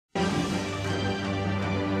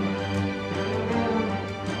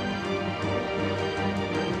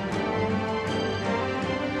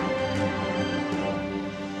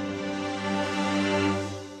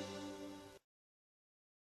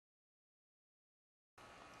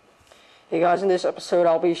Hey guys, in this episode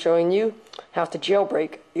I'll be showing you how to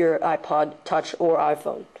jailbreak your iPod Touch or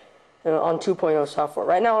iPhone on 2.0 software.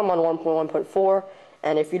 Right now I'm on 1.1.4,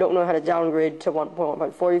 and if you don't know how to downgrade to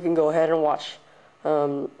 1.1.4, you can go ahead and watch.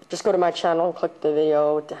 Just go to my channel, click the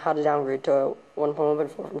video to how to downgrade to 1.1.4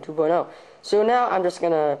 from 2.0. So now I'm just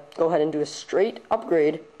going to go ahead and do a straight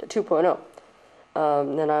upgrade to 2.0.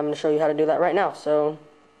 And I'm going to show you how to do that right now. So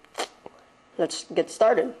let's get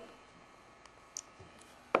started.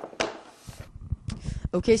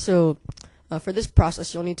 Okay, so for this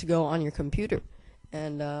process, you'll need to go on your computer.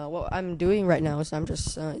 And what I'm doing right now is I'm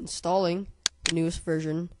just installing the newest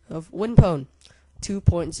version of WinPhone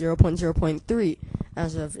 2.0.0.3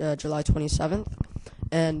 as of July 27th.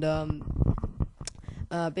 And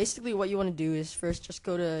basically what you want to do is first just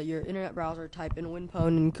go to your internet browser, type in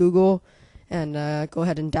WinPhone in Google, and go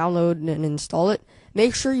ahead and download and install it.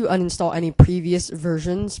 Make sure you uninstall any previous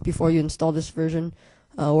versions before you install this version,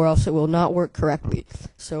 or else it will not work correctly.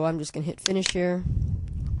 So I'm just going to hit finish here,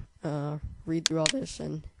 read through all this,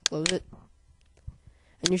 and close it.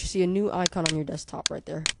 And you should see a new icon on your desktop right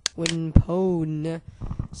there, WinPhone.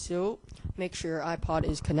 So make sure your iPod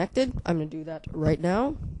is connected. I'm going to do that right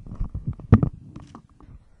now.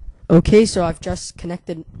 Okay, so I've just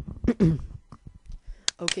connected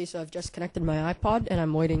my iPod, and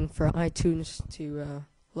I'm waiting for iTunes to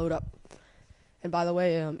load up. And by the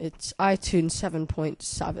way, it's iTunes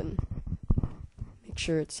 7.7. Make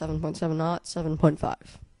sure it's 7.7, not 7.5.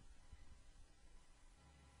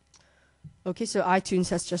 Okay, so iTunes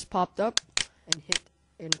has just popped up, and hit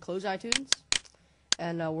and close iTunes,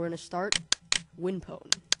 and we're gonna start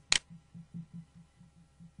WinPhone.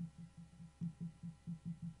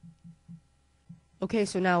 Okay,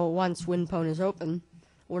 so now once WinPhone is open,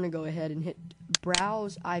 we're gonna go ahead and hit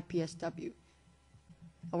Browse IPSW.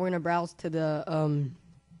 And we're going to browse to the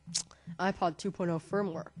iPod 2.0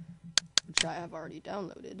 firmware, which I have already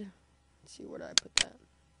downloaded. Let's see, where did I put that?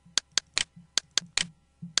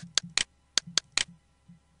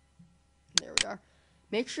 There we are.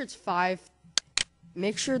 Make sure it's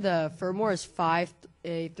make sure the firmware is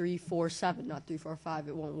 5.347, not 3.45.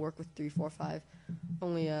 It won't work with 3.45,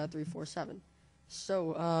 only 3.47.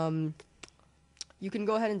 So, you can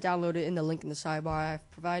go ahead and download it in the link in the sidebar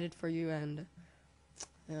I've provided for you, and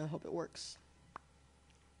I hope it works.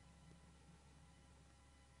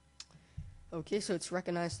 Okay, so it's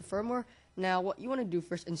recognized the firmware. Now, what you want to do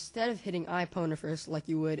first, instead of hitting iPoner first, like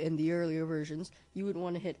you would in the earlier versions, you would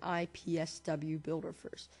want to hit IPSW Builder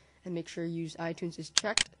first, and make sure use iTunes is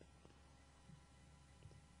checked.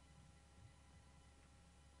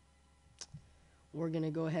 We're gonna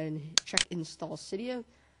go ahead and check Install Cydia.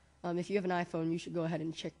 If you have an iPhone, you should go ahead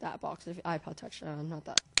and check that box. If iPod Touch,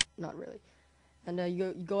 not really. And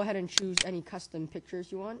you go ahead and choose any custom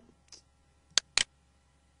pictures you want.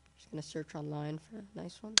 Just going to search online for a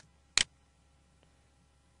nice one.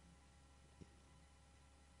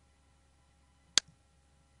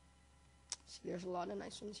 See, there's a lot of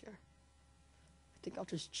nice ones here. I think I'll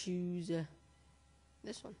just choose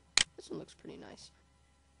this one. This one looks pretty nice.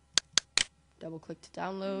 Double click to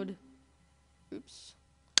download. Oops.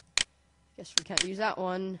 Guess we can't use that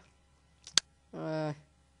one. This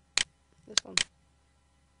one.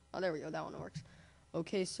 Oh, there we go. That one works.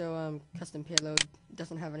 Okay, so custom payload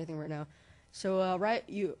doesn't have anything right now. So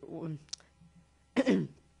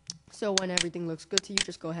so when everything looks good to you,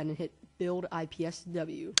 just go ahead and hit Build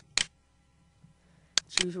IPSW.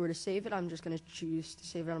 Choose where to save it. I'm just gonna choose to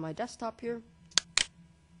save it on my desktop here.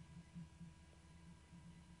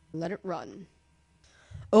 Let it run.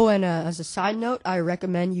 Oh, and as a side note, I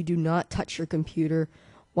recommend you do not touch your computer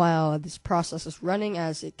while this process is running,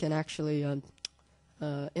 as it can actually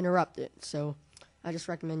interrupt it. So I just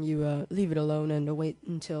recommend you leave it alone and wait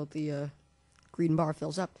until the green bar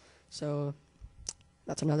fills up. So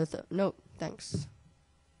that's another note. Thanks.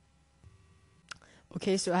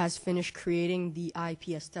 Okay, so it has finished creating the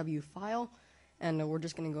IPSW file, and we're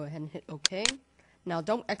just going to go ahead and hit OK. Now,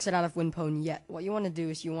 don't exit out of WinPhone yet. What you want to do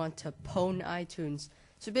is you want to pwn iTunes.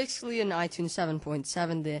 So basically in iTunes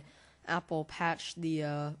 7.7, the Apple patched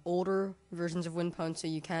the older versions of WinPhone, so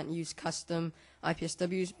you can't use custom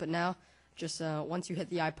IPSWs, but now, just once you hit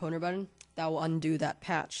the iPoner button, that will undo that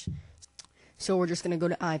patch. So we're just going to go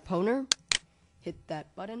to iPoner, hit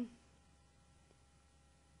that button,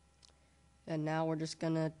 and now we're just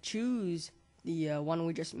going to choose the one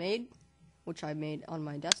we just made, which I made on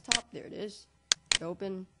my desktop. There it is. Hit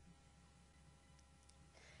open.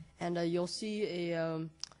 And you'll see a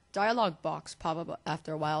dialog box pop up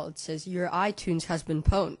after a while. It says your iTunes has been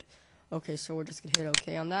pwned. Okay, so we're just gonna hit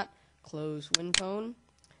OK on that. Close WinPhone,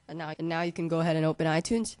 and now you can go ahead and open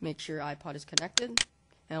iTunes. Make sure your iPod is connected,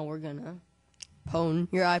 and we're gonna pwn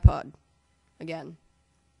your iPod again,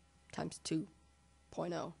 times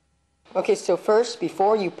 2.0. Okay, so first,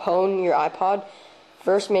 before you pwn your iPod,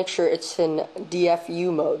 first make sure it's in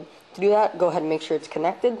DFU mode. To do that, go ahead and make sure it's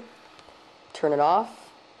connected. Turn it off.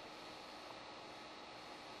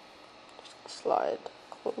 Just slide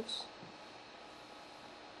close.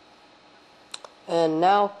 And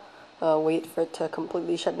now, wait for it to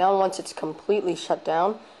completely shut down. Once it's completely shut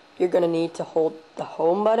down, you're going to need to hold the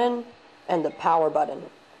home button and the power button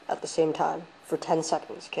at the same time for 10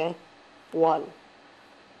 seconds, okay? 1,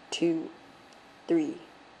 2, 3,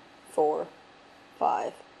 4,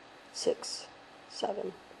 5, 6,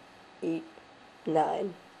 7, 8,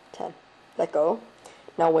 9, 10. Let go.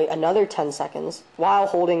 Now wait another 10 seconds while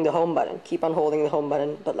holding the home button. Keep on holding the home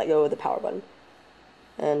button, but let go of the power button.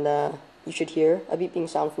 And you should hear a beeping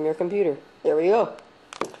sound from your computer. There we go.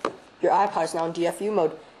 Your iPod is now in DFU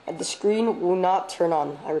mode, and the screen will not turn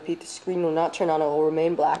on. I repeat, the screen will not turn on. It will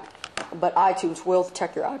remain black, but iTunes will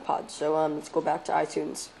detect your iPod. So let's go back to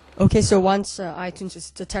iTunes. Okay, so once iTunes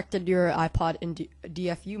has detected your iPod in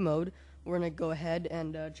DFU mode, we're going to go ahead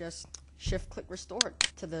and just shift-click restore it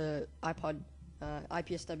to the iPod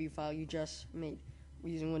IPSW file you just made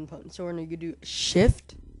using WinPwn. So we're going to do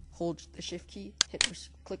shift, hold the shift key,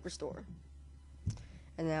 click restore.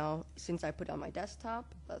 And now, since I put it on my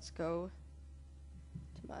desktop, let's go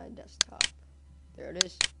to my desktop. There it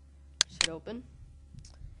is. Just hit open.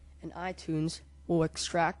 And iTunes will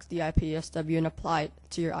extract the IPSW and apply it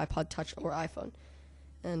to your iPod Touch or iPhone.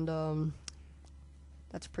 And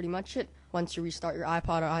that's pretty much it. Once you restart your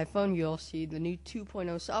iPod or iPhone, you'll see the new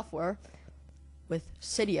 2.0 software with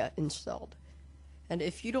Cydia installed. And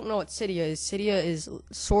if you don't know what Cydia is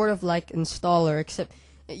sort of like Installer, except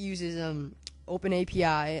it uses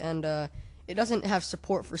OpenAPI, and it doesn't have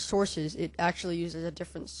support for sources. It actually uses a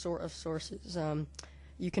different sort of sources.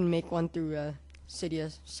 You can make one through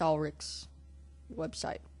Cydia Salric's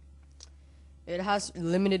website. It has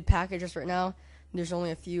limited packages right now. There's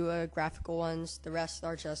only a few graphical ones. The rest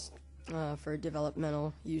are just for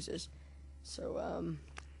developmental uses. So,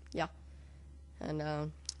 yeah.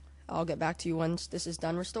 And I'll get back to you once this is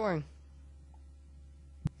done restoring.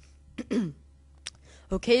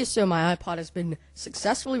 Okay, so my iPod has been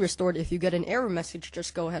successfully restored. If you get an error message,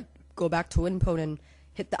 just go back to WinPwn and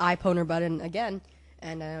hit the iPoner button again,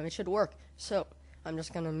 and it should work. So I'm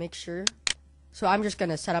just gonna make sure. So I'm just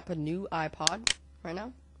gonna set up a new iPod right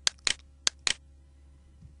now,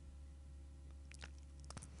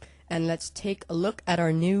 and let's take a look at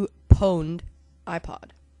our new pwned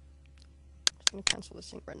iPod. Just gonna cancel this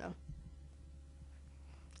sync right now.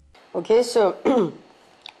 Okay, so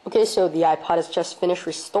the iPod has just finished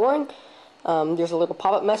restoring. There's a little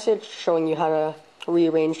pop-up message showing you how to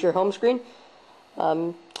rearrange your home screen.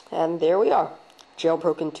 And there we are,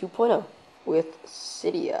 Jailbroken 2.0 with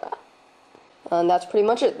Cydia. And that's pretty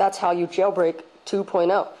much it. That's how you jailbreak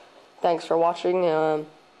 2.0. Thanks for watching, and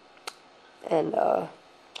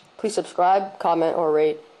please subscribe, comment, or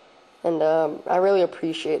rate. And I really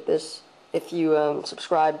appreciate this if you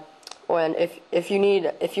subscribe. And if you need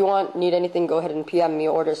anything, go ahead and PM me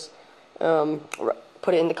or just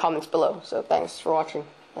put it in the comments below. So thanks for watching,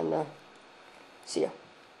 and see ya.